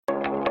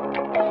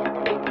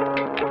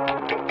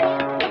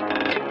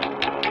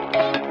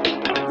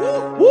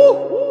Welcome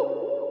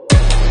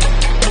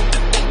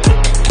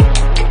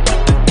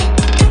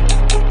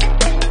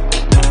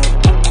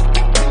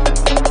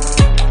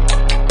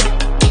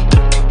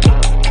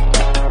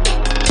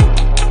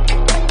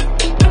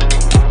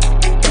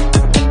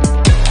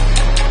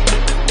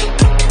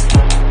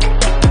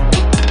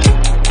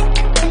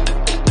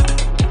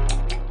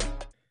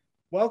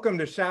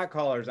to Shot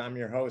Callers. I'm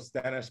your host,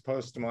 Dennis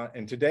Postma,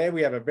 and today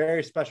we have a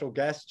very special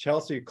guest,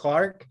 Chelsea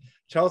Clarke.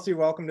 Chelsea,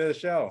 welcome to the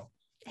show.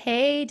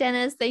 Hey,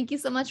 Dennis. Thank you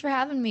so much for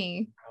having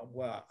me.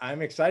 Well,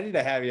 I'm excited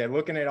to have you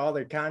looking at all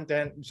the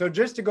content. So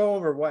just to go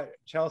over what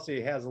Chelsea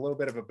has a little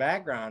bit of a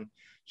background,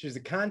 she's a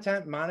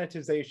content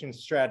monetization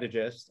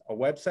strategist, a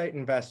website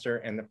investor,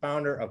 and the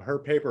founder of Her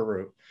Paper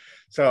Route.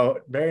 So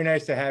very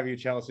nice to have you,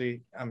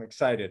 Chelsea. I'm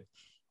excited.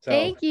 So,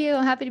 thank you.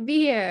 I'm happy to be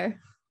here.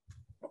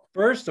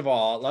 First of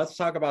all, let's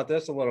talk about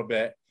this a little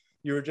bit.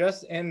 You were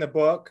just in the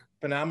book,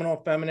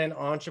 Phenomenal Feminine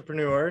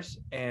Entrepreneurs,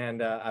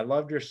 and I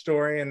loved your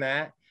story in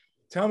that.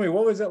 Tell me,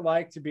 what was it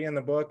like to be in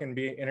the book and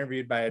be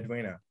interviewed by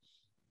Edwina?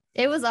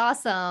 It was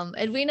awesome.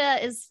 Edwina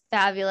is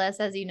fabulous,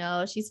 as you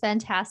know. She's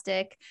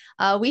fantastic.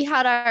 We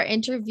had our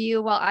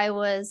interview while I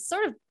was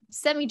sort of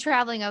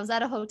semi-traveling. I was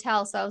at a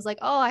hotel. So I was like,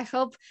 oh, I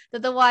hope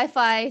that the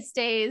Wi-Fi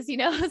stays,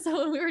 So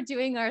when we were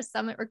doing our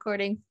summit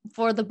recording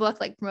for the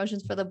book, like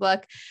promotions for the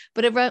book,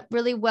 but it went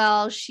really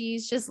well.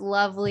 She's just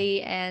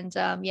lovely. And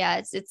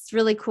it's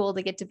really cool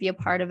to get to be a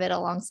part of it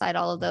alongside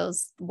all of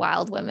those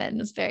wild women.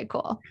 It's very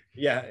cool.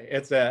 Yeah,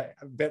 it's a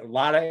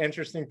lot of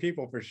interesting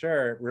people for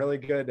sure. Really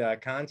good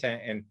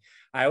content. And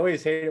I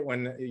always hate it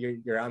when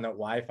you're on the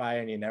Wi-Fi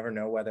and you never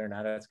know whether or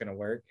not it's going to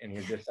work. And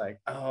you're just like,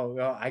 oh,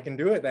 well, I can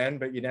do it then,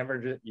 but you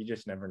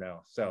just never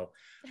know. So,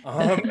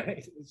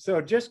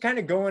 so just kind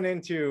of going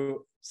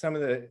into some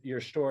of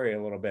your story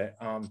a little bit.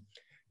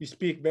 You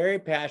speak very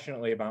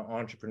passionately about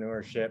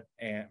entrepreneurship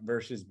and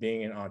versus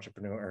being an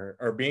entrepreneur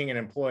or being an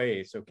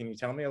employee. So can you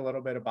tell me a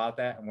little bit about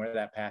that and where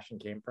that passion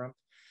came from?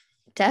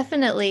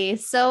 Definitely.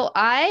 So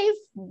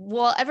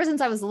ever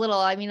since I was little,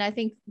 I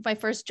think my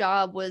first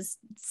job was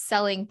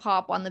selling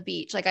pop on the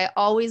beach. Like I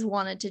always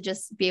wanted to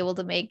just be able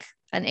to make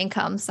an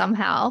income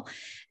somehow.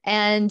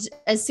 And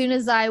as soon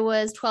as I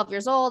was 12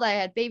 years old, I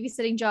had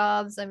babysitting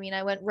jobs.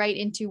 I went right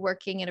into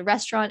working in a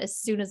restaurant as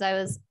soon as I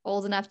was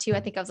old enough to. I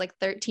think I was like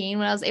 13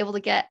 when I was able to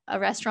get a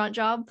restaurant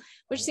job,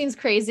 which seems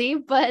crazy,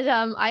 but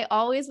I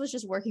always was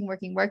just working.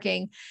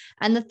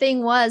 And the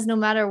thing was, no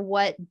matter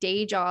what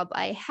day job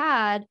I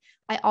had,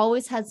 I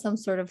always had some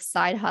sort of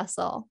side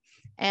hustle.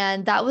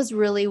 And that was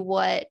really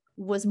what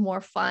was more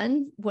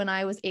fun when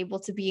I was able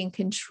to be in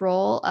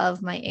control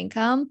of my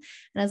income.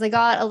 And as I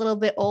got a little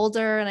bit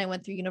older and I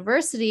went through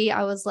university,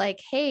 I was like,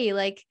 hey,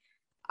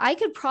 I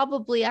could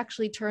probably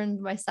actually turn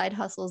my side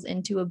hustles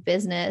into a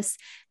business.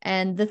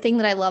 And the thing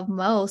that I love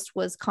most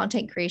was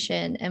content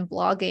creation and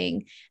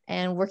blogging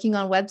and working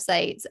on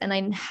websites. And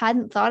I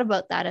hadn't thought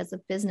about that as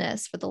a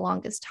business for the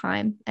longest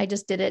time. I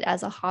just did it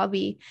as a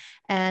hobby.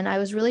 And I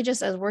was really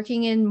I was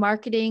working in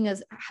marketing,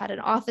 had an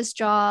office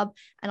job.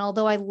 And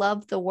although I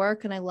loved the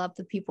work and I loved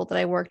the people that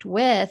I worked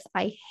with,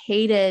 I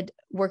hated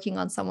working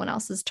on someone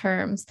else's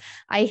terms.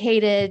 I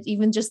hated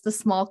even just the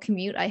small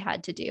commute I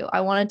had to do.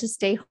 I wanted to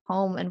stay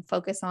home and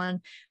focus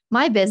on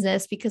my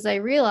business because I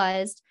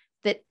realized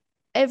that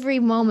every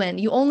moment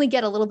you only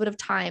get a little bit of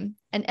time,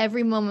 and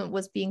every moment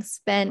was being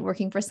spent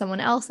working for someone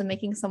else and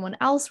making someone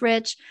else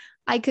rich.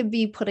 I could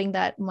be putting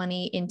that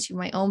money into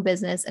my own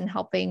business and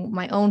helping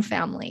my own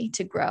family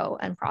to grow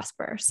and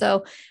prosper.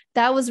 So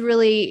that was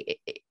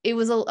it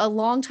was a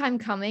long time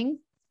coming.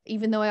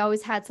 Even though I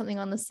always had something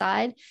on the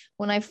side,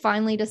 when I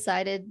finally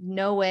decided,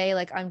 no way,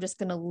 I'm just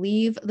going to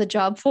leave the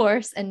job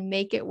force and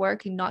make it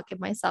work and not give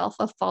myself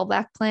a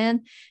fallback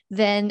plan,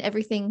 then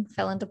everything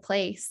fell into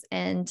place.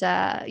 And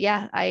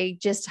I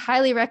just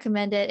highly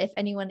recommend it if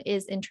anyone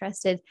is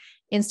interested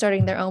in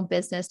starting their own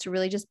business, to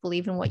really just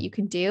believe in what you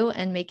can do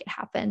and make it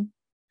happen.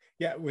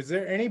 Yeah. Was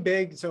there any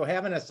so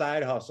having a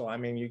side hustle,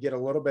 you get a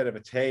little bit of a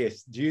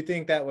taste. Do you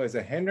think that was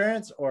a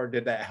hindrance, or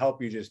did that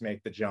help you just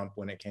make the jump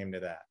when it came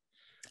to that?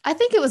 I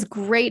think it was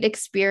great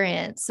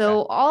experience.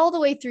 So all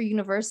the way through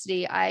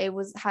university, I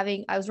was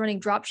running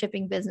drop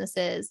shipping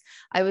businesses.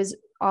 I was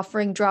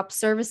offering drop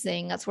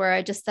servicing. That's where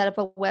I just set up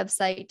a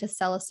website to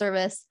sell a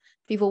service.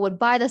 People would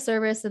buy the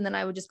service, and then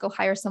I would just go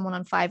hire someone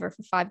on Fiverr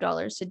for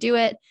 $5 to do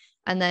it.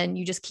 And then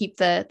you just keep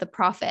the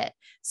profit.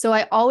 So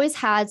I always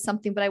had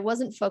something, but I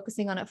wasn't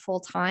focusing on it full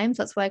time.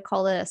 So that's why I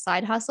call it a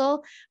side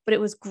hustle, but it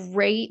was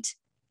great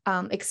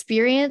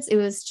experience. It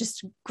was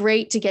just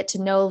great to get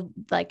to know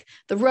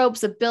the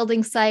ropes of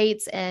building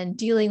sites and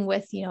dealing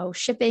with,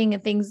 shipping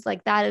and things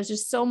like that. It was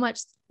just so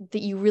much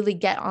that you really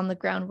get on the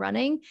ground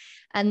running.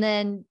 And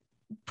then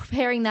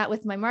preparing that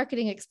with my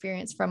marketing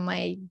experience from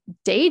my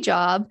day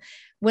job,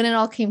 when it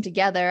all came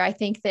together, I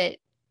think that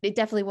it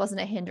definitely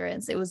wasn't a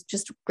hindrance. It was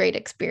just a great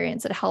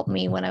experience. It helped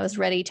me when I was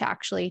ready to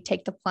actually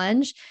take the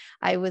plunge.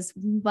 I was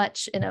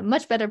in a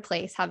much better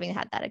place having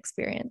had that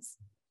experience.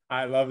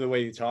 I love the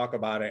way you talk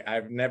about it.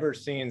 I've never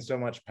seen so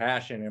much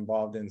passion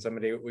involved in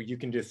somebody. You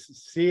can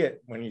just see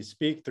it when you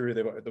speak through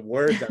the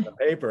words on the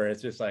paper.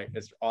 It's just like,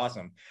 it's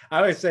awesome. I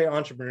always say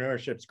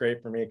entrepreneurship's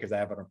great for me because I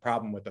have a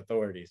problem with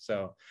authority.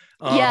 So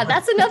Yeah,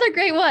 that's another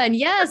great one.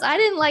 Yes, I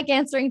didn't like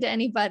answering to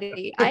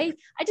anybody. I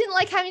didn't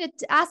like having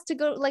to ask to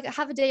go, like,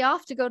 have a day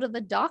off to go to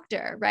the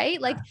doctor,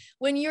 right? Like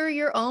when you're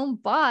your own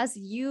boss,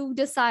 you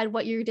decide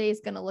what your day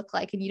is going to look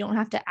like and you don't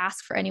have to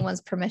ask for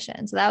anyone's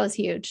permission. So that was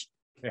huge.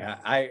 Yeah,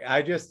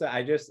 I just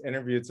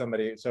interviewed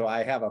somebody. So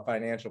I have a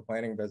financial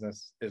planning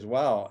business as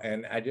well.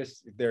 And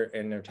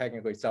they're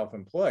technically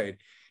self-employed.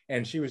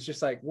 And she was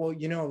just like, well,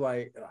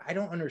 like, I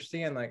don't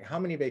understand, like, how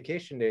many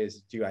vacation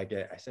days do I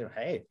get? I said,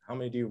 hey, how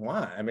many do you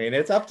want? I mean,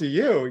 it's up to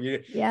you.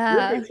 You're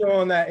Yeah.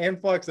 controlling that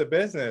influx of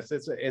business.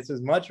 It's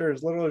as much or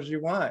as little as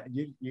you want.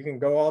 You can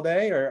go all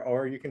day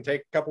or you can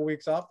take a couple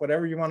weeks off,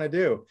 whatever you want to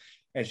do.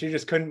 And she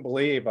just couldn't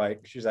believe,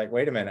 like, she's like,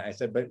 wait a minute. I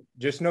said, but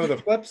just know the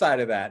flip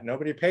side of that.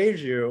 Nobody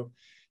pays you.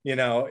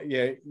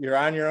 You're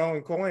on your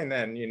own coin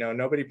then,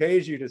 nobody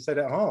pays you to sit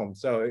at home.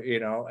 So,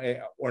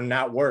 or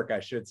not work,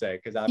 I should say,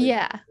 because obviously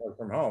Yeah. work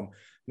from home.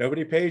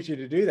 Nobody pays you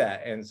to do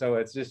that. And so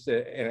it's just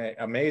an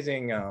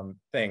amazing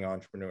thing,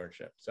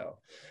 entrepreneurship. So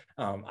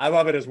I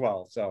love it as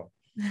well. So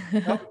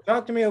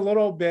talk to me a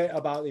little bit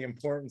about the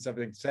importance of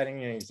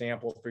setting an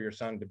example for your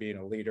son to being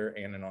a leader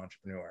and an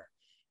entrepreneur.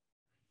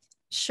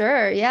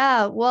 Sure.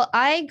 Yeah. Well,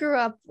 I grew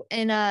up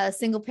in a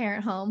single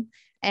parent home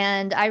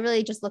and I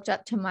really just looked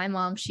up to my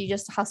mom. She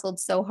just hustled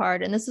so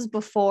hard. And this was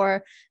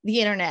before the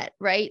internet,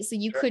 right? So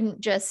you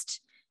couldn't just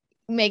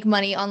make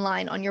money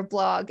online on your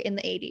blog in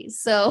the 80s.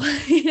 So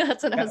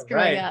that's when I was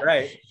growing up.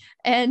 Right.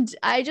 And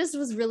I just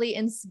was really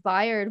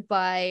inspired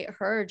by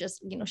her.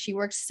 Just, she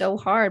worked so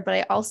hard, but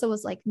I also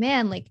was like,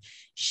 man, like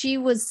she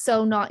was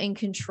so not in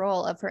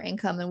control of her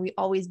income. And we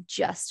always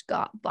just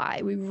got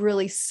by. We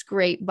really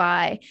scraped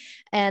by.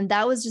 And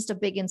that was just a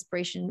big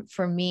inspiration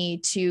for me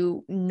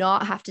to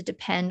not have to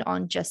depend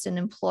on just an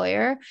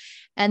employer.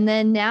 And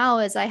then now,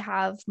 as I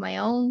have my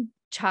own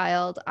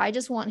child, I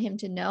just want him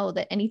to know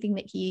that anything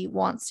that he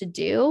wants to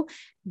do,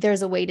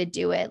 there's a way to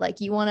do it. Like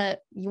you want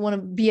to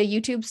be a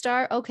YouTube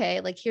star.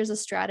 Okay. Like here's a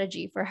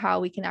strategy for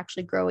how we can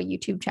actually grow a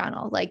YouTube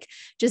channel. Like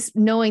just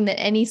knowing that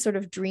any sort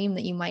of dream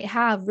that you might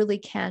have really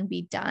can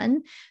be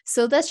done.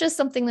 So that's just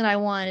something that I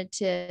wanted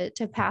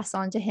to pass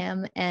on to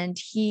him. And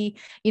he,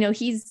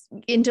 he's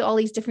into all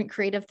these different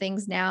creative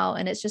things now.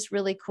 And it's just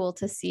really cool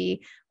to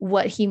see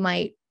what he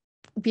might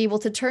be able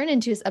to turn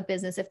into a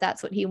business if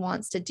that's what he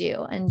wants to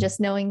do. And just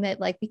knowing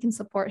that like we can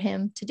support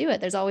him to do it.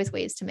 There's always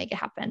ways to make it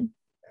happen.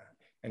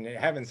 And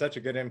having such a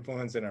good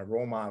influence and a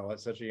role model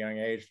at such a young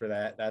age for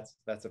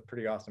that's a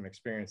pretty awesome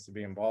experience to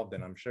be involved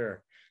in, I'm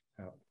sure.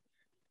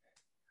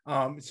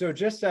 So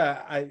just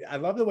I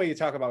love the way you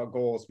talk about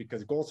goals,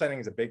 because goal setting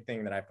is a big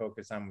thing that I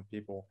focus on with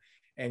people.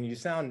 And you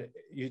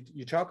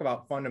talk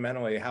about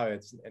fundamentally how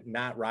it's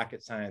not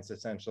rocket science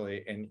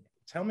essentially. And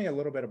tell me a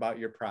little bit about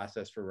your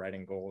process for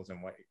writing goals and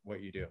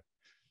what you do.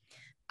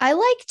 I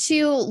like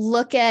to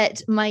look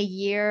at my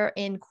year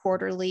in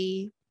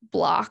quarterly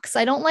blocks.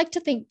 I don't like to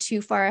think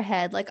too far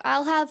ahead. Like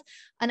I'll have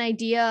an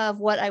idea of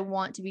what I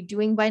want to be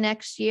doing by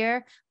next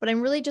year, but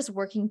I'm really just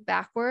working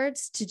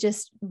backwards to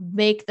just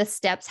make the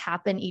steps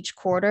happen each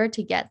quarter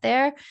to get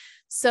there.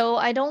 So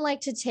I don't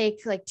like to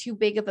take like too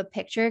big of a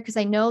picture, because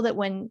I know that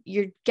when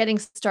you're getting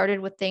started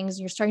with things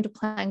and you're starting to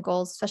plan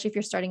goals, especially if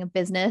you're starting a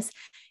business,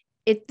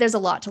 there's a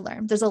lot to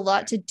learn. There's a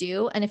lot to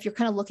do. And if you're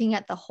kind of looking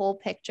at the whole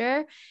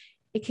picture,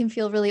 it can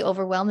feel really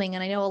overwhelming.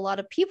 And I know a lot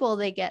of people,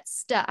 they get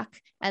stuck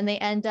and they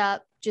end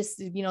up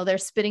just, they're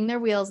spinning their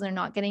wheels and they're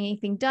not getting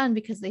anything done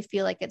because they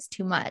feel like it's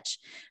too much.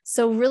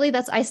 So really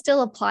I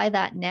still apply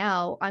that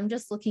now. I'm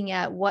just looking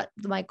at what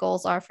my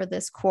goals are for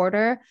this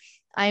quarter.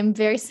 I'm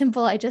very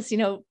simple. I just,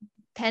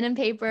 pen and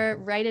paper,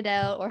 write it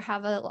out, or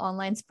have an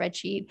online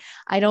spreadsheet.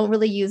 I don't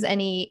really use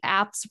any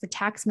apps for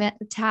tax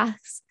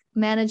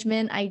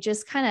management. I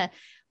just kind of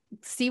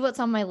see what's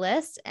on my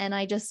list and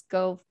I just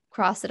go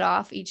cross it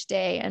off each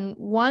day. And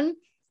one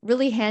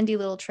really handy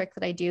little trick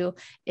that I do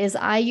is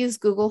I use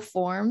Google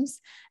Forms,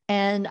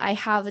 and I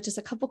have just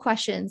a couple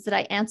questions that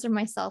I answer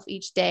myself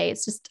each day.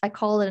 It's just, I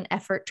call it an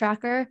effort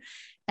tracker.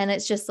 And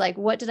it's just like,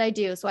 what did I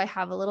do? So I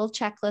have a little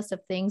checklist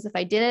of things. If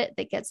I did it,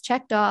 that gets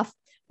checked off.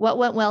 What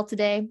went well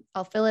today?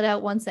 I'll fill it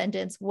out one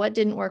sentence. What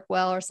didn't work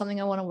well, or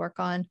something I want to work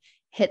on,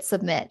 hit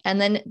submit.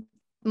 And then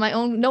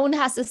no one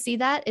has to see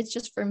that. It's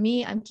just for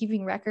me. I'm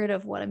keeping record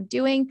of what I'm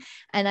doing,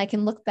 and I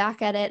can look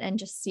back at it and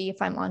just see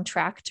if I'm on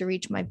track to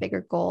reach my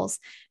bigger goals.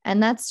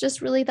 And that's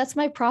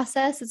my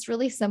process. It's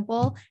really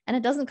simple, and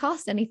it doesn't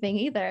cost anything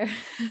either,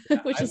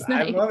 which is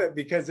nice. I love it,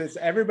 because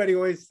everybody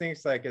always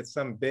thinks like it's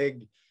some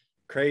big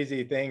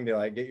crazy thing to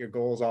like get your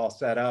goals all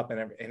set up.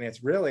 And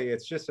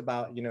it's just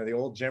about, the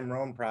old Jim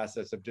Rohn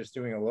process of just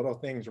doing a little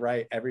things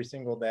right every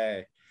single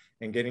day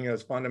and getting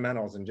those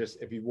fundamentals. And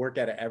just, if you work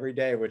at it every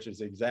day, which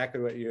is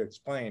exactly what you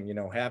explained,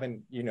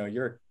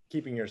 you're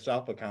keeping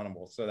yourself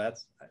accountable. So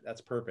that's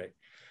perfect.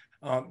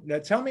 Now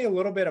tell me a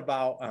little bit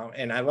about,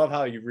 and I love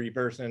how you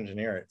reverse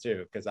engineer it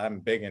too, because I'm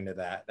big into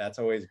that. That's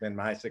always been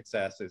my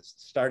success, is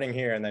starting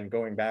here and then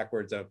going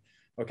backwards of,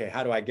 okay,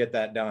 how do I get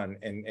that done,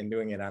 and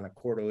doing it on a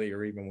quarterly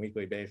or even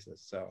weekly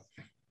basis. So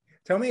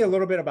tell me a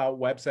little bit about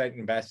website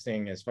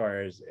investing, as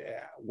far as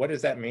what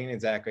does that mean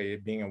exactly,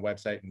 being a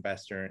website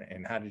investor,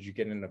 and how did you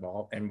get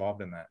involved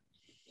in that?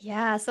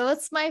 Yeah, so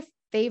it's my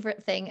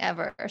favorite thing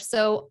ever.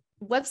 So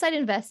website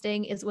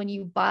investing is when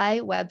you buy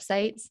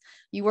websites,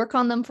 you work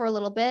on them for a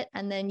little bit,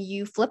 and then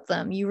you flip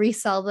them, you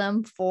resell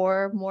them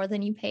for more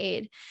than you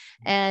paid.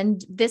 And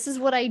this is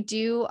what I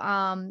do.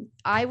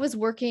 I was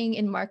working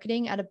in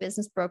marketing at a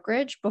business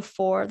brokerage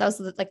before. That was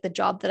like the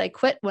job that I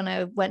quit when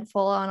I went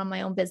full on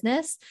my own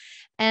business.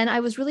 And I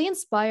was really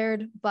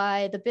inspired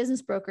by the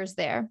business brokers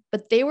there,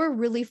 but they were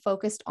really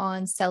focused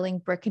on selling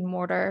brick and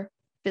mortar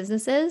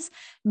businesses.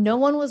 No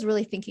one was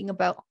really thinking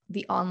about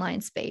the online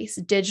space,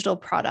 digital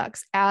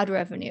products, ad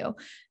revenue,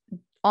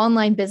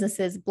 online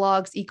businesses,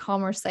 blogs,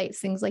 e-commerce sites,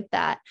 things like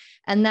that.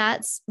 And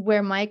that's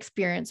where my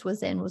experience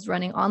was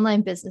running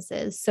online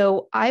businesses.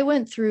 So I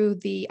went through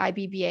the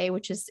IBBA,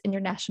 which is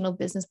International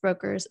Business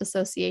Brokers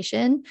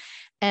Association,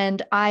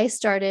 and I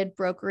started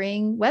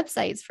brokering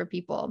websites for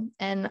people.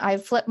 And I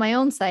flipped my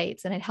own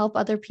sites, and I'd help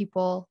other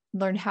people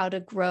learn how to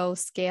grow,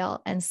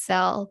 scale, and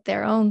sell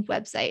their own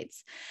websites.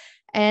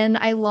 And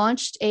I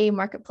launched a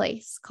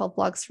marketplace called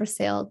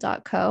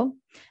blogsforsale.co.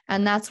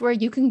 And that's where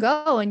you can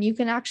go and you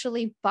can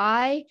actually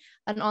buy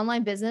an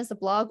online business, a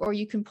blog, or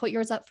you can put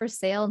yours up for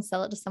sale and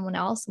sell it to someone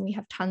else. And we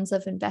have tons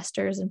of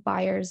investors and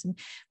buyers and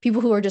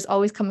people who are just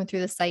always coming through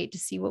the site to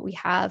see what we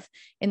have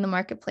in the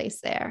marketplace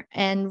there.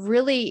 And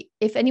really,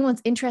 if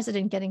anyone's interested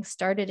in getting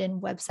started in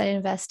website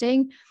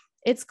investing,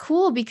 it's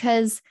cool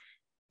because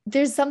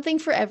there's something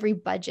for every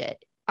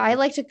budget. I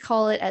like to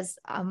call it as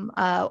an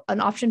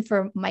option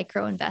for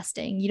micro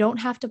investing. You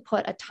don't have to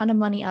put a ton of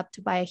money up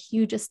to buy a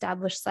huge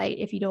established site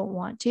if you don't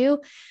want to.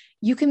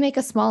 You can make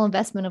a small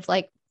investment of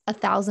like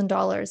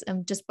 $1,000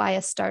 and just buy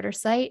a starter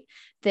site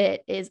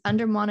that is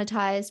under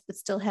monetized, but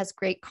still has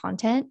great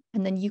content.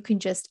 And then you can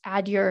just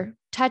add your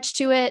touch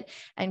to it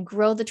and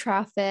grow the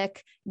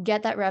traffic,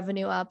 get that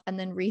revenue up, and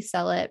then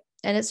resell it.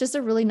 And it's just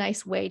a really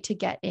nice way to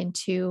get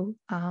into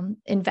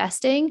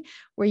investing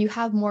where you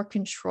have more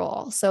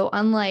control. So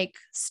unlike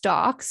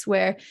stocks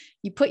where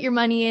you put your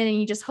money in and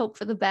you just hope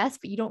for the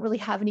best, but you don't really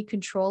have any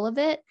control of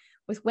it,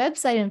 with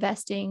website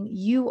investing,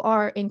 you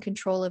are in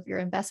control of your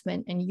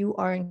investment and you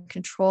are in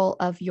control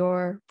of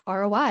your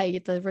ROI,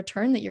 the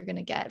return that you're going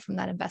to get from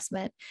that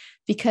investment,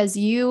 because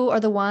you are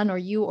the one, or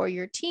you or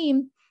your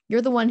team,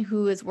 you're the one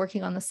who is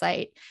working on the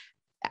site,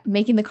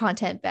 making the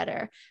content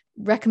better,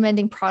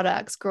 recommending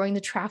products, growing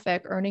the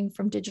traffic, earning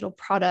from digital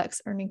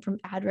products, earning from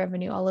ad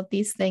revenue, all of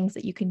these things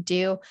that you can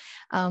do.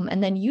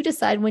 And then you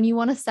decide when you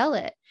want to sell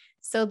it.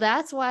 So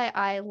that's why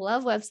I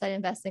love website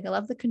investing. I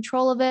love the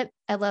control of it.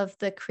 I love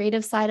the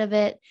creative side of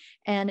it.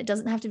 And it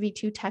doesn't have to be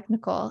too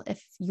technical.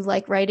 If you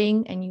like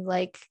writing and you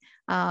like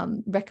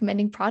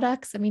recommending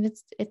products, I mean,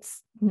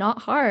 it's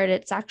not hard.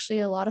 It's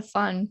actually a lot of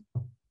fun.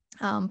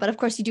 But of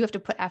course you do have to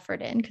put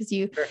effort in because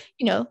you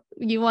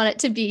want it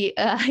to be,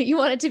 you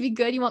want it to be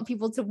good. You want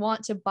people to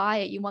want to buy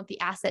it. You want the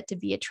asset to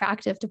be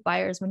attractive to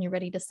buyers when you're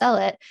ready to sell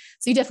it.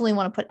 So you definitely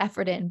want to put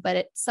effort in, but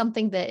it's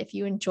something that if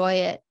you enjoy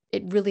it,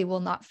 it really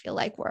will not feel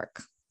like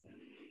work.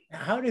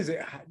 How does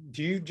it,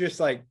 do you just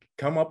like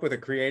come up with a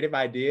creative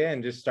idea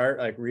and just start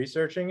like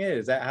researching it?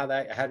 Is that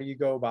how do you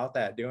go about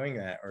doing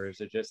that? Or is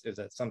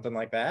it something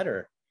like that,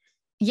 or?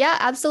 Yeah,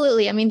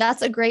 absolutely. I mean,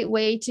 that's a great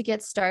way to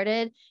get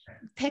started.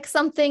 Pick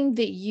something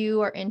that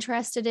you are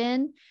interested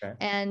in, Okay.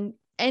 and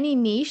any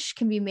niche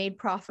can be made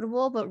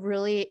profitable, but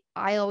really,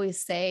 I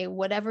always say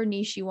whatever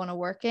niche you want to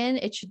work in,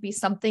 it should be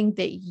something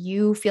that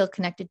you feel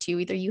connected to.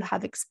 Either you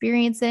have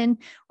experience in,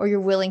 or you're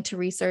willing to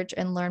research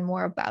and learn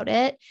more about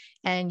it.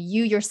 And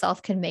you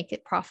yourself can make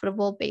it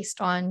profitable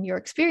based on your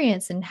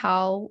experience and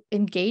how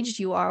engaged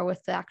you are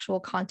with the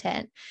actual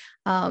content.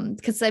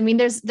 Because I mean,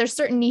 there's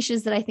certain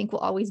niches that I think will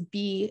always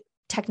be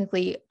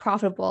technically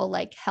profitable,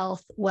 like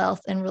health,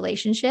 wealth, and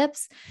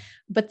relationships.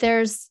 But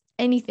there's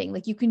anything,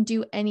 like you can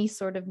do any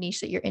sort of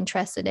niche that you're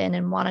interested in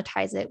and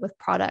monetize it with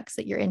products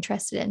that you're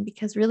interested in,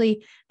 because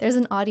really there's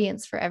an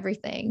audience for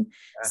everything.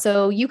 Yeah.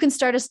 So you can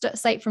start a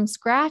site from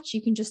scratch.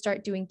 You can just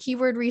start doing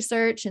keyword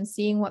research and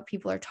seeing what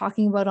people are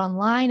talking about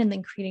online, and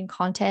then creating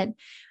content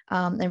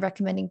and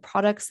recommending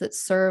products that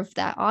serve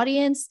that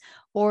audience.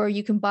 Or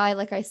you can buy,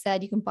 like I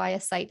said, you can buy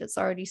a site that's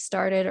already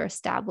started or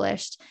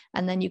established,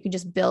 and then you can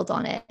just build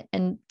on it.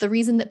 And the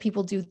reason that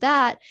people do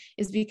that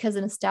is because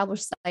an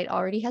established site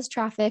already has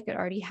traffic, it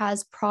already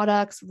has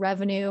products,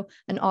 revenue,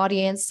 an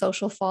audience,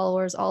 social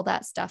followers, all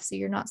that stuff. So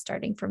you're not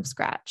starting from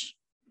scratch.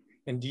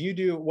 And do you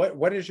do,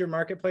 what is your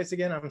marketplace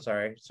again? I'm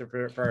sorry. So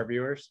for our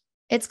viewers.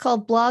 It's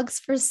called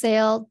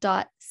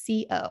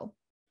blogsforsale.co.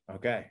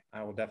 Okay.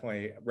 I will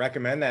definitely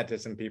recommend that to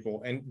some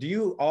people. And do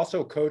you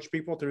also coach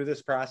people through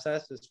this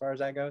process as far as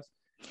that goes?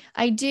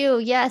 I do.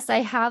 Yes, I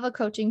have a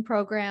coaching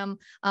program.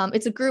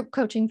 It's a group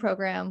coaching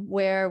program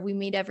where we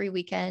meet every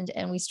weekend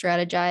and we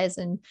strategize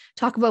and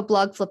talk about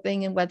blog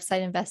flipping and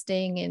website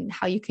investing and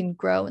how you can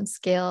grow and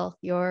scale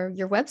your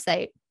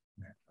website.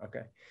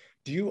 Okay.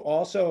 Do you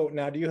also,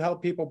 now, do you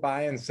help people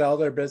buy and sell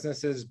their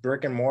businesses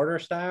brick and mortar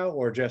style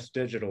or just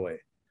digitally?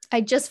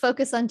 I just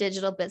focus on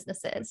digital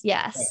businesses. Oh,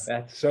 Yes.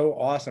 that's so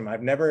awesome.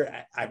 I've never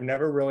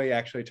really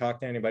actually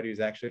talked to anybody who's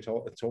actually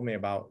told me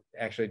about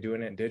actually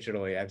doing it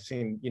digitally. I've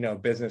seen,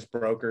 business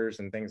brokers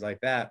and things like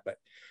that, but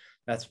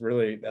that's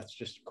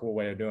just a cool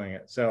way of doing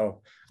it.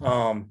 So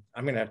I'm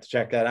gonna have to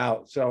check that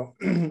out. So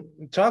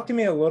talk to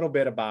me a little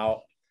bit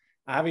about,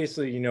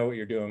 obviously, what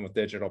you're doing with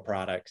digital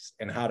products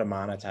and how to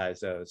monetize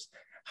those.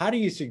 How do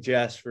you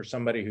suggest for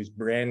somebody who's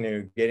brand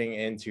new getting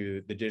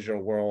into the digital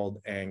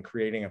world and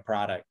creating a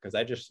product? Because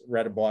I just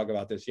read a blog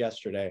about this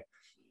yesterday.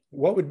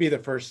 What would be the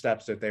first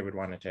steps that they would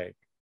want to take?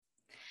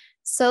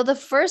 So the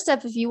first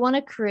step, if you want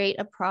to create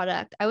a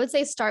product, I would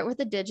say start with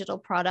a digital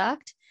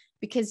product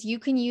because you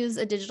can use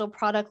a digital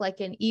product like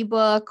an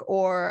ebook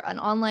or an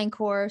online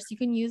course. You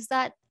can use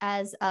that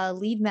as a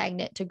lead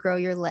magnet to grow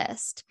your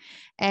list.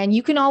 And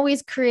you can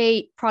always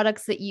create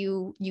products that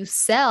you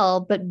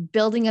sell, but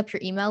building up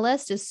your email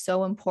list is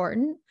so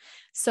important.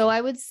 So I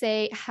would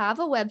say have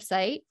a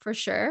website for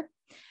sure.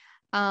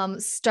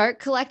 Start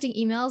collecting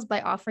emails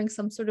by offering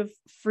some sort of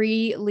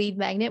free lead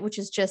magnet, which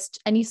is just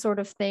any sort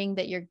of thing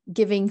that you're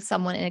giving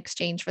someone in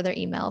exchange for their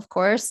email, of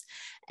course.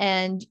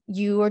 And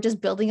you are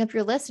just building up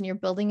your list and you're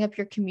building up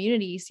your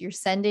communities. You're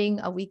sending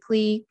a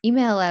weekly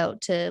email out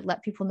to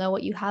let people know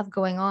what you have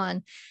going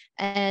on.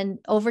 And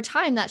over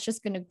time, that's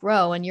just going to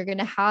grow. And you're going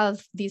to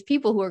have these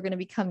people who are going to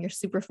become your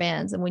super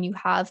fans. And when you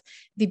have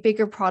the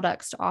bigger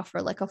products to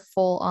offer, like a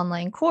full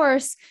online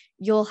course,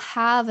 you'll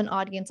have an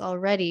audience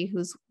already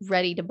who's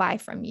ready to buy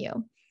from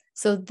you.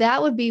 So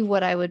that would be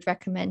what I would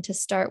recommend to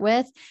start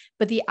with.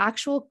 But the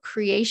actual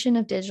creation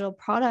of digital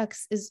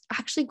products is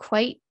actually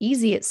quite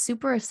easy. It's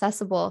super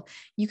accessible.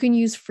 You can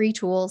use free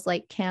tools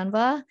like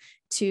Canva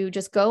to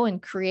just go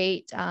and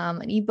create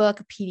an ebook,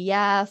 a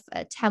PDF,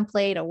 a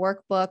template, a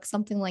workbook,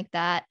 something like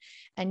that.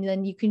 And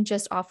then you can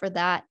just offer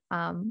that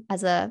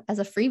as a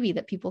freebie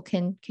that people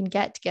can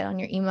get to get on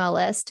your email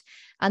list.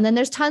 And then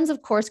there's tons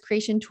of course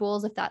creation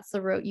tools if that's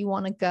the route you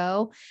want to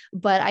go.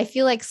 But I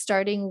feel like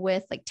starting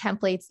with like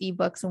templates,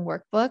 ebooks, and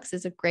workbooks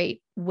is a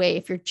great way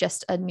if you're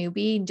just a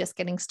newbie and just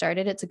getting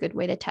started. It's a good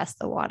way to test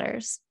the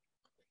waters.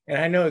 And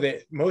I know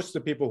that most of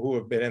the people who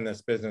have been in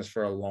this business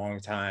for a long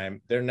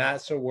time, they're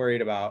not so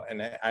worried about,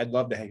 and I'd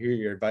love to hear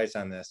your advice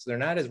on this. They're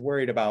not as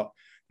worried about,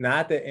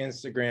 not that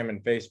Instagram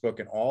and Facebook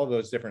and all of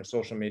those different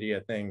social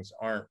media things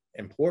aren't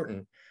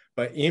important,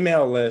 but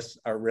email lists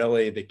are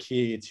really the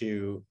key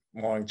to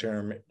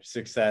long-term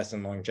success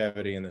and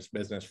longevity in this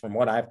business, from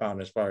what I've found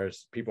as far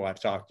as people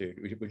I've talked to.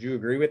 Would you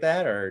agree with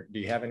that? Or do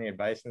you have any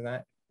advice in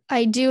that?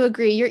 I do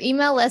agree. Your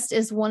email list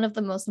is one of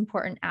the most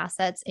important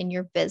assets in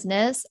your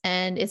business.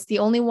 And it's the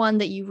only one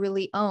that you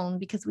really own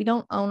because we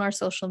don't own our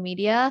social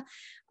media.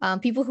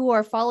 People who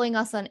are following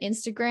us on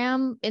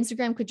Instagram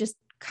could just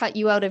cut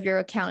you out of your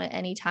account at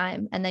any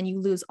time and then you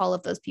lose all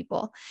of those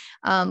people.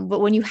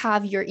 But when you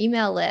have your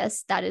email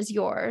list, that is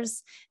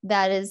yours.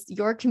 That is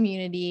your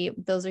community.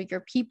 Those are your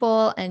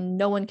people and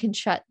no one can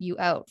shut you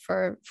out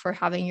for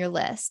having your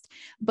list.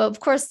 But of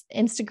course,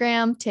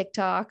 Instagram,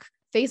 TikTok,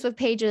 Facebook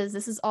pages,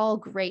 this is all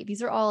great.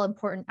 These are all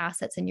important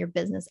assets in your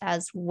business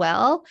as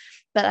well.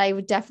 But I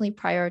would definitely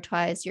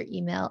prioritize your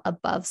email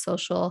above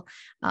social.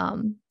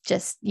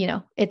 It's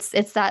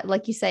that,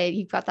 like you say,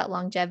 you've got that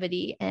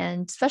longevity.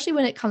 And especially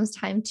when it comes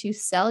time to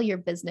sell your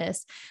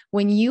business,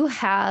 when you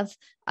have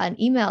an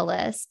email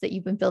list that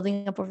you've been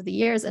building up over the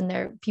years, and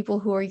they're people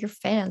who are your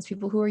fans,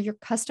 people who are your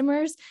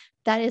customers,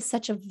 that is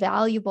such a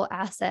valuable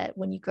asset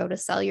when you go to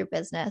sell your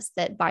business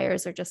that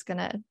buyers are just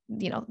gonna,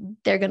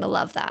 they're gonna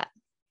love that.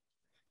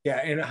 Yeah.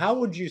 And how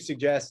would you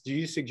suggest, do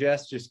you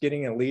suggest just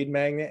getting a lead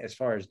magnet as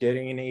far as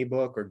getting an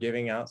ebook or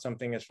giving out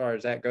something as far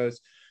as that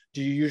goes?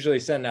 Do you usually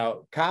send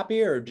out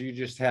copy or do you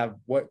just have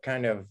what's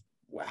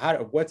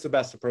the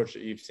best approach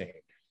that you've seen?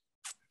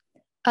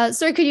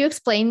 Sorry, could you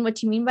explain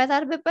what you mean by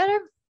that a bit better?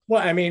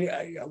 Well, I mean,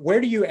 where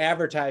do you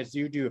advertise? Do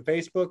you do a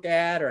Facebook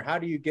ad or how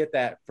do you get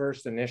that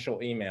first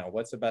initial email?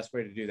 What's the best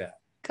way to do that?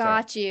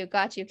 Got you.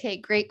 Okay,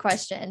 great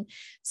question.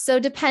 So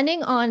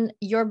depending on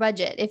your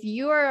budget, if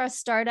you are a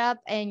startup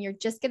and you're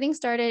just getting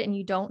started and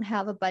you don't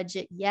have a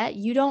budget yet,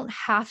 you don't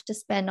have to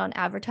spend on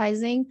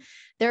advertising.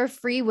 There are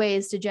free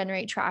ways to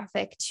generate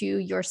traffic to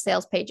your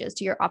sales pages,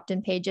 to your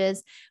opt-in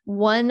pages.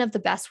 One of the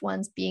best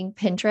ones being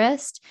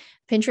Pinterest.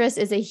 Pinterest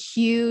is a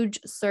huge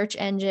search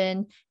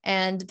engine,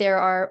 and there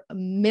are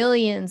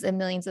millions and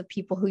millions of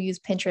people who use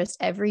Pinterest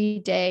every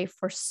day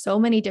for so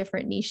many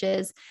different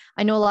niches.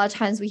 I know a lot of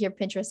times we hear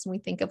Pinterest and we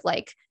think of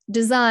like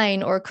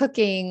design or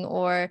cooking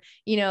or,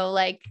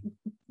 like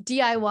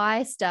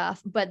DIY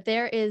stuff, but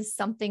there is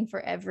something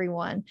for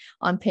everyone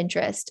on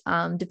Pinterest,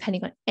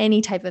 depending on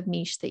any type of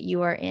niche that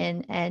you are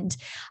in. And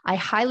I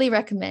highly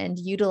recommend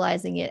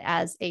utilizing it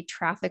as a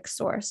traffic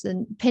source.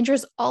 And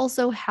Pinterest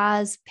also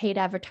has paid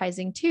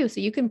advertising too.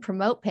 So you can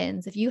promote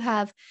pins. If you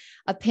have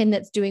a pin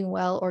that's doing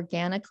well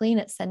organically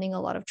and it's sending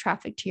a lot of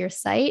traffic to your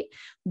site,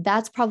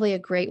 that's probably a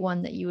great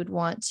one that you would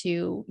want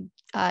to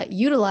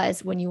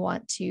utilize when you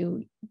want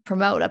to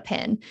promote a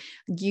pin.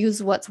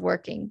 Use what's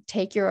working,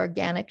 take your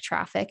organic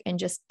traffic and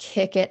just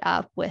kick it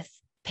up with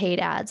paid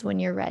ads when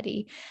you're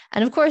ready.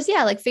 And of course,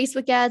 yeah, like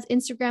Facebook ads,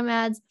 Instagram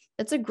ads,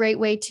 that's a great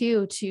way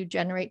too to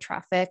generate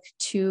traffic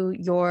to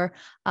your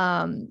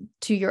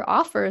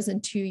offers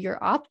and to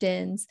your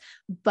opt-ins.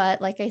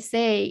 But like I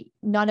say,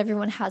 not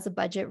everyone has a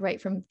budget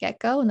right from the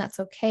get-go, and that's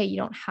okay. You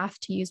don't have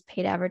to use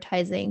paid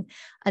advertising.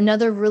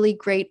 Another really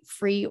great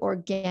free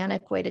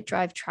organic way to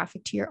drive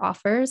traffic to your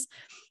offers,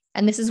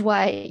 and this is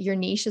why your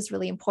niche is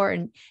really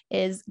important,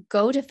 is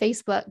go to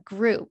Facebook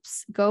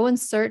groups, go and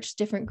search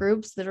different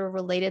groups that are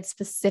related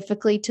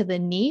specifically to the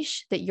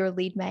niche that your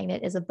lead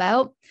magnet is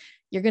about.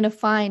 You're going to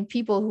find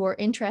people who are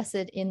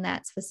interested in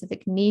that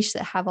specific niche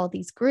that have all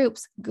these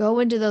groups. Go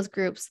into those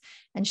groups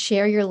and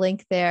share your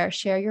link there,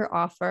 share your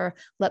offer,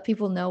 let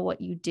people know what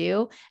you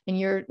do.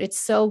 And it's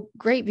so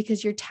great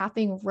because you're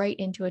tapping right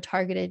into a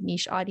targeted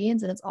niche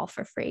audience and it's all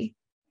for free.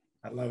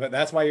 I love it.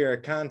 That's why you're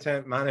a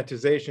content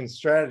monetization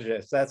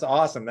strategist. That's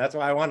awesome. That's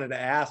why I wanted to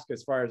ask,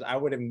 as far as I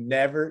would have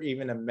never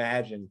even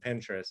imagined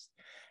Pinterest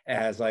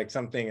as like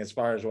something as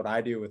far as what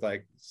I do with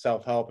like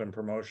self-help and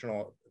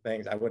promotional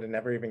things. I would have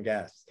never even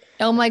guessed.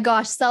 Oh my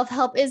gosh,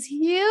 self-help is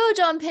huge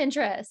on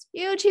Pinterest.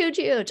 Huge, huge,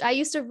 huge. I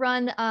used to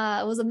run,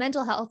 it was a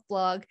mental health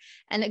blog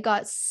and it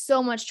got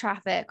so much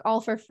traffic all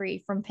for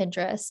free from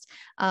Pinterest.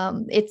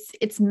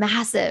 It's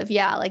massive.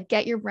 Yeah. Like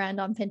get your brand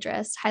on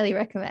Pinterest. Highly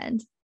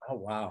recommend. Oh,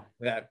 wow.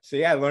 Yeah. So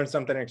yeah, I learned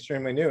something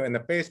extremely new. And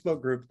the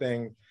Facebook group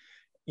thing,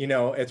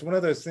 it's one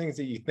of those things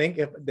that you think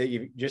that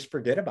you just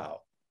forget about.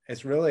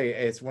 It's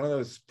one of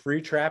those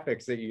free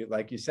traffics that you,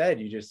 like you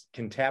said, you just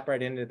can tap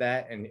right into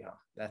that. And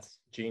that's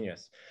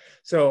genius.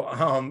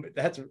 So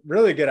that's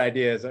really good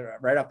ideas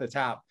right off the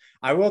top.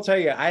 I will tell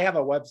you, I have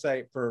a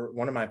website for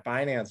one of my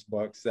finance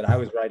books that I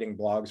was writing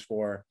blogs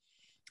for.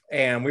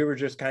 And we were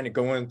just kind of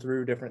going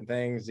through different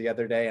things the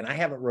other day. And I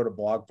haven't wrote a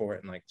blog for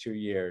it in like 2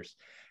 years.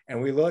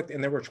 And we looked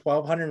and there were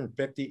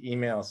 1,250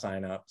 email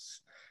signups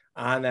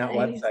on that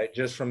website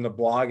just from the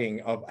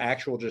blogging of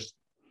actual just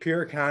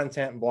pure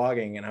content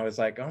blogging. And I was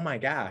like, oh my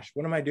gosh,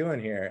 what am I doing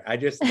here? I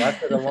just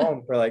left it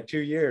alone for like 2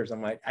 years.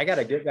 I'm like, I got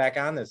to get back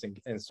on this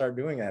and start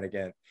doing that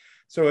again.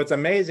 So it's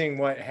amazing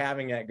what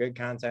having that good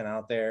content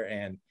out there.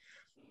 And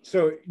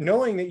so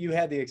knowing that you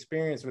had the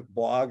experience with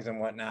blogs and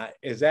whatnot,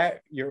 is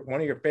that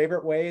one of your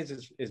favorite ways?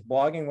 Is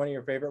blogging one of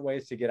your favorite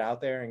ways to get out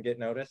there and get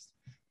noticed?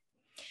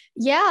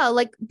 Yeah,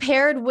 like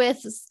paired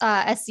with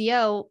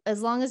SEO,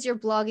 as long as you're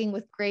blogging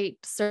with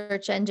great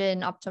search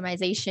engine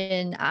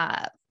optimization,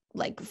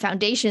 like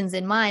foundations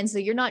in mind. So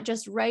you're not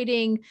just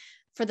writing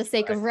for the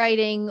sake of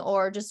writing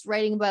or just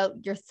writing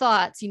about your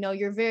thoughts.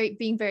 You're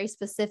being very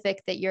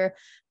specific that you're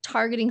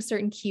targeting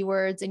certain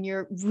keywords and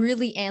you're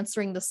really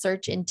answering the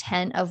search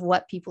intent of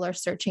what people are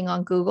searching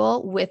on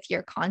Google with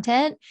your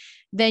content.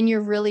 Then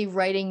you're really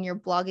writing your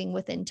blogging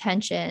with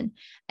intention.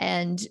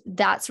 And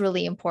that's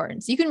really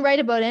important. So you can write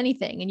about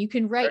anything and you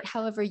can write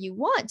however you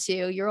want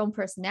to, your own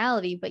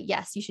personality. But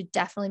yes, you should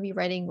definitely be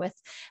writing with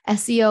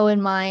SEO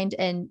in mind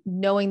and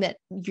knowing that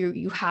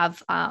you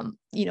have,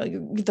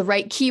 the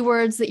right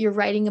keywords that you're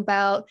writing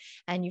about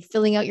and you're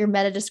filling out your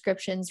meta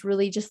descriptions,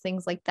 really just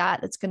things like that.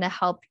 That's going to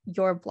help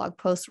your blog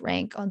post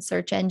rank on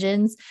search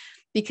engines.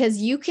 Because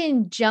you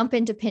can jump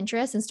into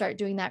Pinterest and start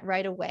doing that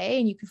right away.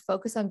 And you can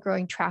focus on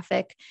growing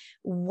traffic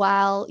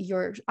while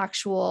your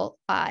actual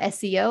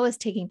SEO is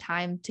taking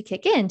time to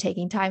kick in,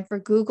 taking time for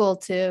Google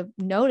to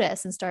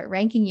notice and start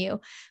ranking you.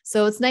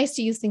 So it's nice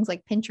to use things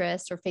like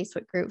Pinterest or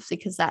Facebook groups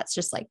because that's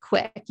just like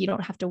quick. You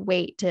don't have to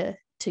wait to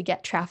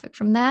get traffic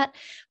from that.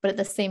 But at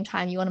the same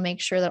time, you want to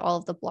make sure that all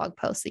of the blog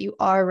posts that you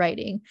are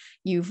writing,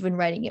 you've been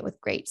writing it with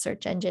great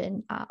search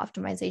engine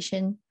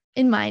optimization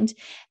in mind.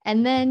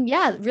 And then,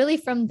 yeah, really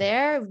from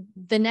there,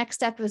 the next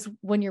step is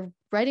when you're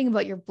writing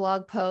about your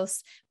blog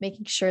posts,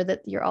 making sure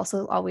that you're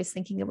also always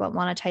thinking about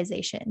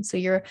monetization. So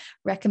you're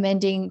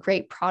recommending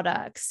great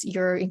products,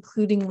 you're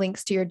including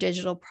links to your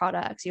digital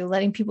products, you're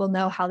letting people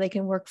know how they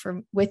can work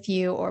with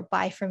you or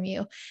buy from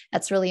you.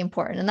 That's really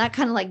important. And that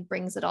kind of like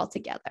brings it all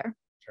together.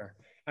 Sure.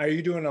 Are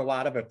you doing a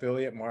lot of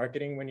affiliate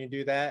marketing when you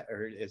do that?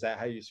 Or is that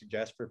how you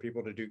suggest for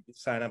people to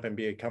sign up and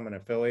become an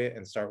affiliate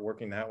and start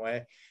working that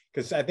way?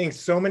 Because I think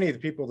so many of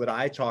the people that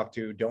I talk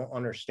to don't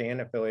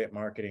understand affiliate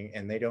marketing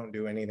and they don't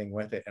do anything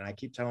with it. And I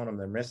keep telling them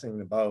they're missing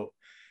the boat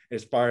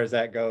as far as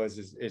that goes,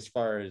 as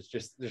far as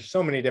just, there's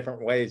so many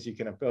different ways you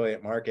can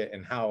affiliate market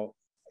and how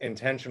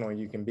intentional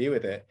you can be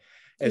with it.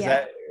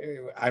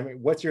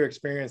 What's your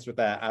experience with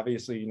that?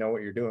 Obviously, you know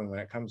what you're doing when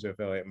it comes to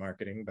affiliate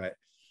marketing, but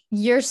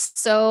You're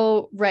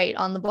so right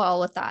on the ball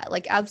with that.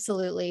 Like,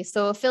 absolutely.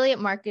 So, affiliate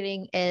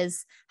marketing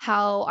is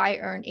how I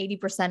earn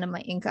 80% of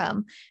my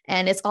income,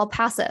 and it's all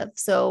passive.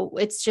 So,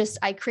 it's just,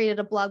 I created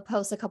a blog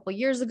post a couple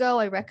years ago.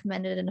 I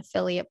recommended an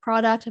affiliate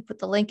product. I put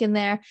the link in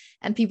there,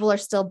 and people are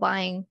still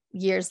buying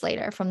years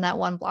later from that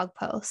one blog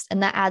post.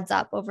 And that adds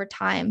up over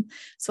time.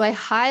 So, I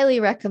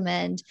highly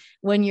recommend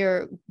when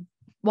you're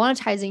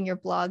monetizing your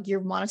blog, you're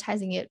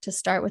monetizing it to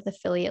start with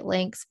affiliate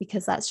links,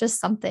 because that's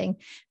just something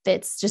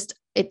that's just,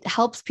 it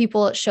helps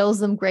people, it shows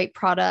them great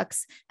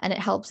products, and it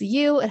helps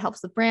you, it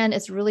helps the brand.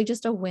 It's really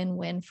just a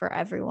win-win for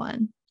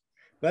everyone.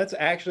 Let's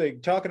actually,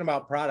 talking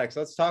about products,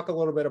 let's talk a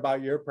little bit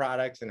about your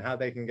products and how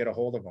they can get a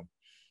hold of them.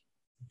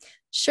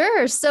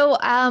 Sure. So,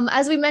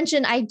 as we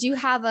mentioned, I do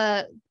have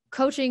a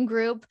coaching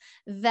group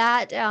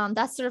that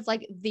that's sort of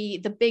like the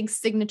big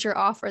signature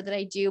offer that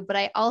I do, but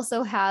I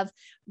also have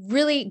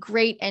really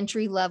great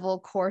entry level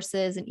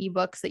courses and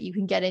ebooks that you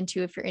can get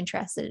into if you're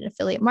interested in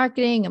affiliate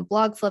marketing and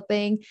blog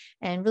flipping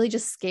and really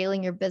just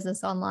scaling your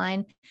business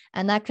online.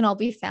 And that can all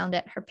be found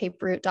at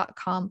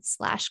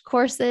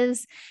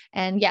herpaperroute.com/courses.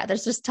 And yeah,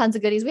 there's just tons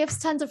of goodies. We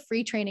have tons of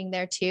free training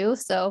there too.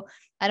 So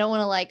I don't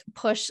want to like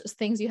push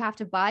things you have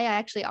to buy. I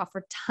actually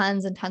offer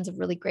tons and tons of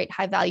really great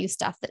high value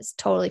stuff that's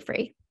totally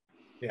free.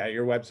 Yeah,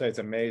 your website's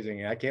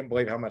amazing. I can't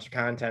believe how much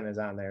content is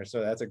on there. So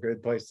that's a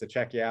good place to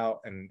check you out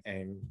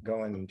and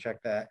go in and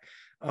check that.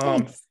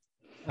 Thanks.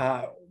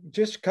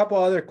 Just a couple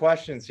other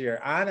questions here.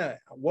 Anna,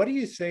 what do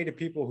you say to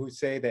people who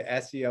say that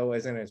SEO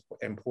isn't as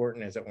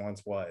important as it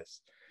once was?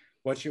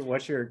 What's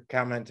your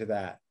comment to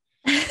that?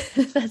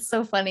 That's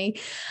so funny.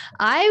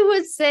 I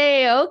would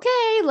say,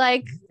 okay,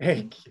 like,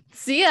 Hey,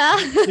 see ya.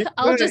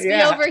 I'll just be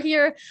yeah. over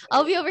here.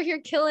 I'll be over here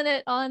killing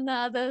it on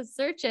the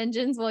search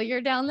engines while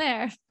you're down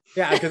there.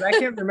 Yeah, because I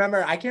can't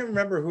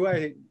remember who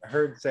I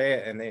heard say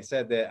it, and they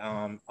said that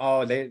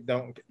oh,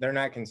 they're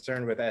not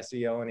concerned with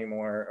SEO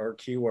anymore or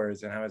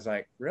keywords, and I was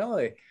like,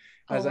 really?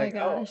 I Oh was my like,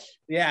 oh gosh.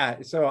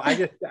 yeah. So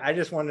I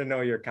just wanted to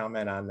know your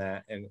comment on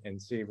that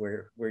and see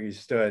where you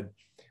stood.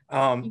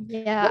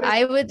 Yeah, What is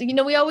I would,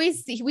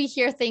 we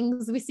hear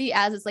things, we see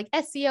ads, it's like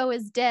SEO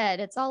is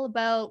dead. It's all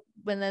about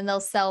when then they'll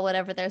sell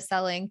whatever they're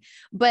selling.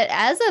 But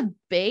as a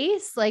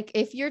base, like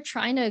if you're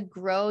trying to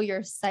grow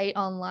your site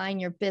online,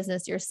 your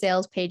business, your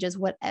sales pages,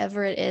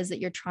 whatever it is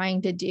that you're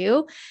trying to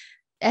do,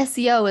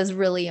 SEO is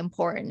really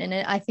important. And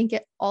I think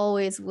it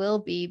always will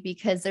be,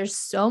 because there's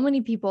so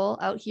many people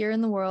out here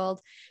in the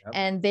world, Yep.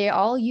 and they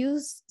all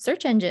use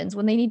search engines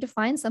when they need to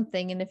find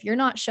something. And if you're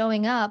not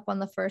showing up on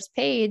the first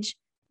page,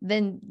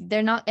 then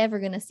they're not ever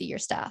going to see your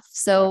stuff.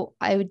 So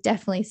I would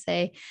definitely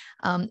say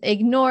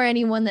ignore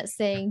anyone that's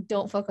saying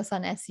don't focus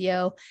on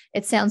SEO.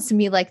 It sounds to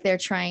me like they're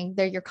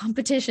your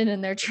competition,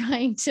 and they're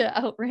trying to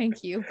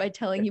outrank you by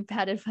telling you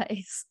bad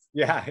advice.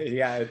 Yeah,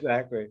 yeah,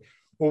 exactly.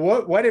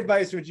 Well, what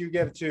advice would you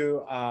give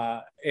to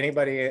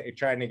anybody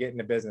trying to get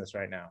into business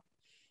right now?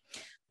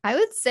 I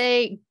would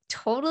say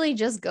totally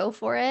just go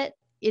for it.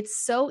 It's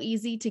so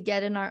easy to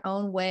get in our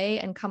own way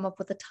and come up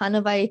with a ton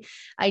of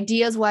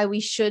ideas why we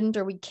shouldn't,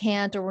 or we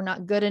can't, or we're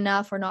not good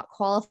enough, or not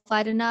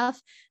qualified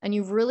enough. And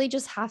you really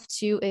just have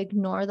to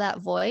ignore that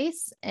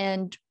voice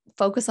and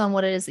focus on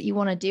what it is that you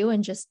want to do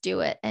and just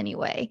do it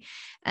anyway.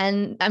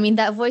 And I mean,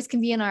 that voice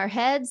can be in our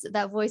heads.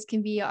 That voice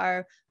can be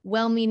our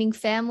well-meaning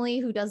family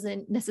who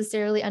doesn't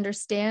necessarily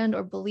understand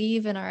or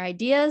believe in our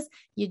ideas.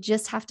 You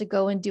just have to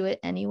go and do it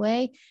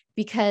anyway,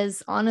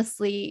 because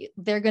honestly,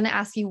 they're going to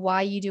ask you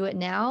why you do it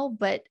now,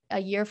 but a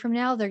year from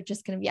now, they're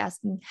just going to be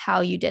asking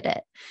how you did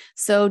it.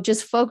 So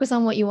just focus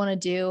on what you want to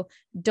do.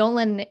 Don't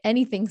let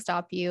anything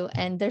stop you.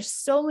 And there's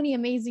so many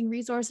amazing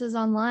resources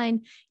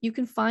online. You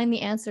can find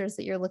the answers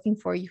that you're looking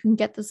for. You can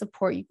get the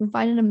support. You can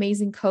find an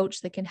amazing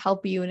coach that can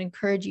help you and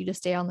encourage you to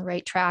stay on the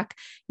right track.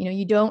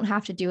 You don't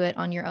have to do it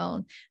on your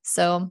own.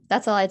 So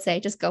that's all I'd say.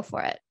 Just go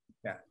for it.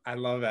 Yeah, I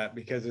love that,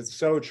 because it's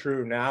so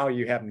true. Now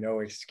you have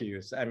no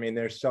excuse. I mean,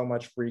 there's so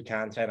much free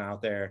content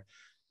out there.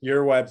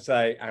 Your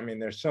website, I mean,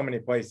 there's so many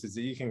places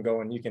that you can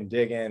go and you can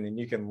dig in and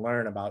you can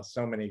learn about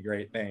so many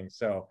great things.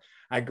 So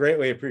I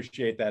greatly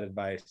appreciate that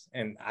advice.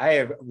 And I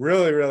have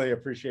really, really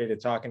appreciated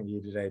talking to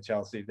you today,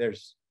 Chelsea.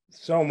 There's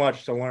so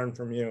much to learn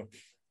from you.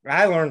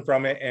 I learned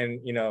from it, and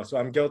so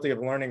I'm guilty of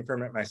learning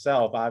from it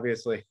myself,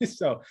 obviously.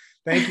 So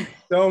thank you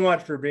so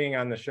much for being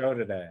on the show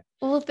today.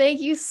 Well, thank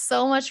you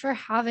so much for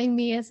having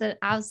me. It's an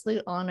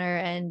absolute honor.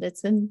 And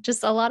it's been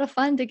just a lot of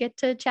fun to get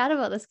to chat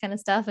about this kind of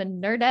stuff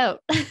and nerd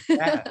out.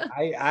 Yeah,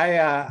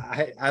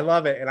 I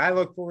love it, and I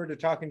look forward to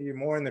talking to you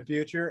more in the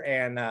future.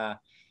 And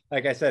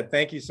like I said,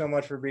 thank you so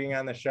much for being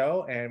on the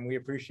show, and we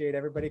appreciate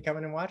everybody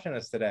coming and watching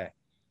us today.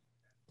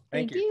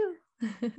 Thank Thank you. you.